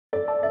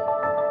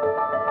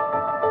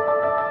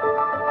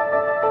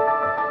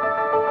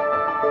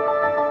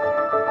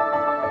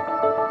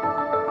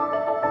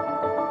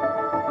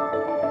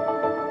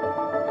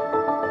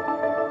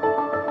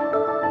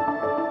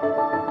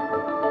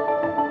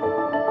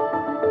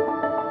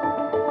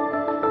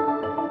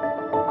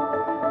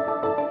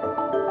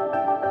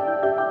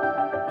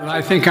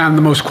I think I'm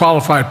the most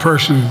qualified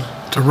person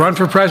to run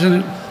for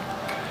president.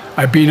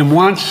 I beat him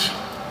once,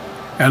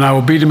 and I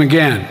will beat him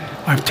again.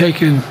 I've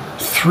taken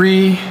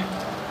 3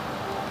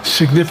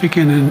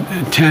 significant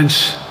and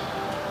intense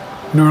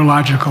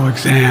neurological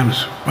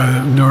exams by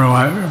a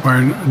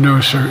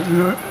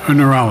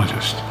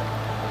neurologist.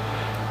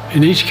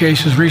 In each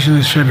case, as recently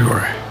as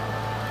February.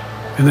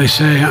 And they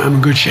say I'm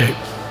in good shape.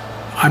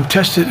 I'm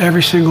tested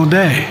every single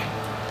day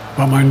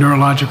about my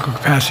neurological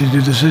capacity to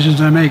do decisions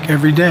I make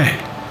every day.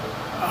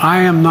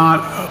 I am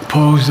not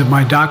opposed if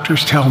my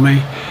doctors tell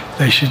me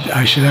I should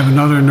have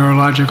another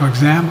neurological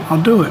exam.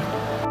 I'll do it.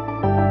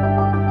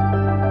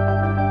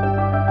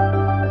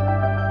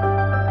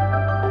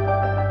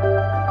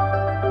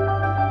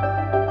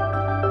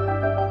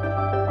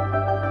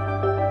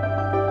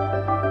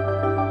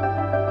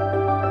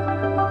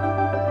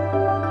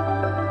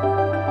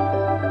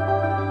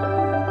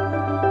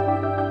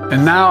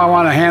 And now I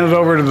want to hand it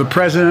over to the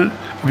President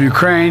of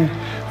Ukraine,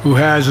 who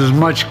has as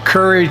much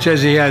courage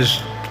as he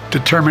has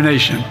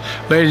determination.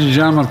 Ladies and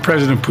gentlemen,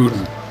 President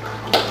Putin.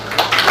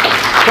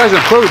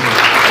 President Putin.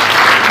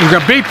 He's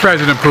going to beat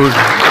President Putin.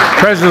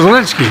 President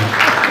Zélinsky.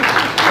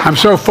 I'm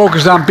so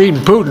focused on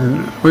beating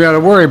Putin, we got to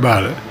worry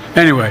about it.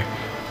 Anyway,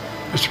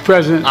 Mr.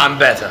 President. I'm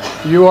better.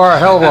 You are a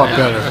hell of a lot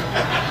better.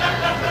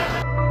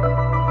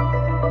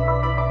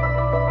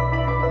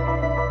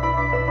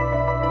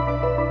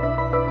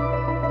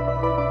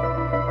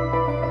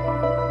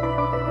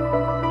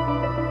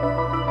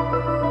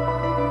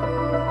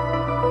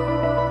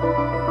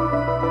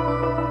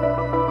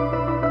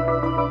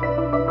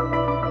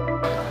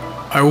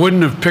 I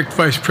wouldn't have picked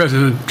Vice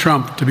President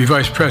Trump to be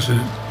Vice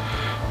President,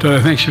 but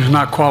I think she was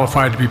not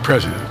qualified to be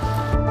President.